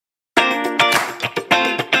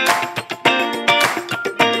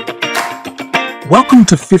Welcome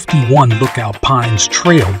to 51 Lookout Pines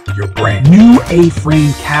Trail, your brand new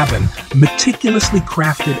A-frame cabin, meticulously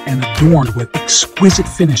crafted and adorned with exquisite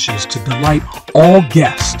finishes to delight all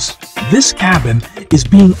guests. This cabin is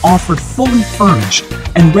being offered fully furnished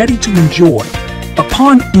and ready to enjoy.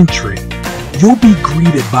 Upon entry, you'll be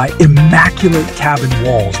greeted by immaculate cabin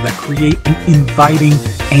walls that create an inviting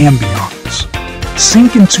ambiance.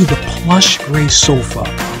 Sink into the plush gray sofa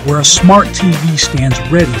where a smart TV stands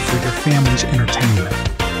ready for your family's entertainment.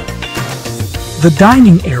 The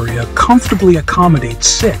dining area comfortably accommodates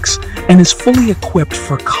 6 and is fully equipped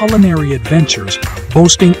for culinary adventures,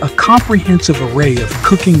 boasting a comprehensive array of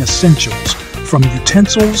cooking essentials, from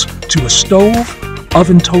utensils to a stove,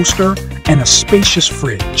 oven toaster, and a spacious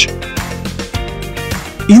fridge.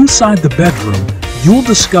 Inside the bedroom, you'll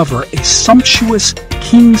discover a sumptuous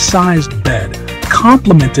king-sized bed,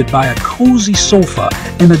 complemented by a cozy sofa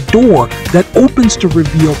and a door that opens to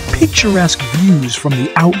reveal picturesque views from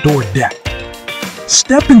the outdoor deck.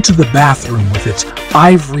 Step into the bathroom with its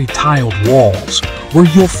ivory tiled walls, where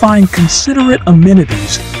you'll find considerate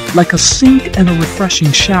amenities like a sink and a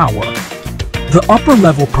refreshing shower. The upper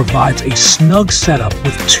level provides a snug setup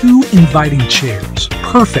with 2 inviting chairs,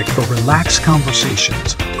 perfect for relaxed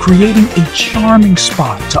conversations, creating a charming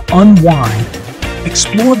spot to unwind.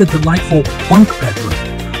 Explore the delightful bunk bedroom,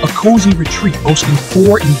 a cozy retreat boasting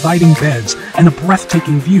 4 inviting beds and a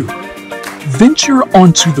breathtaking view. Venture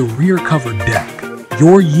onto the rear covered deck,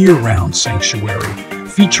 your year-round sanctuary,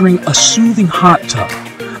 featuring a soothing hot tub,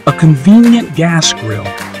 a convenient gas grill,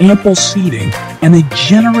 ample seating, and a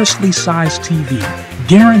generously sized TV,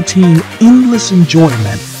 guaranteeing endless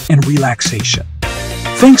enjoyment and relaxation.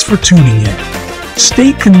 Thanks for tuning in.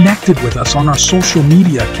 Stay connected with us on our social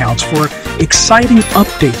media accounts for exciting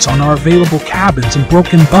updates on our available cabins in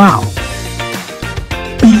Broken Bow.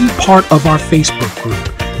 Be part of our Facebook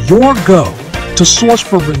group, Your Go, to source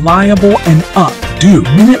for reliable and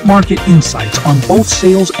up-to-minute market insights on both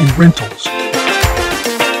sales and rentals.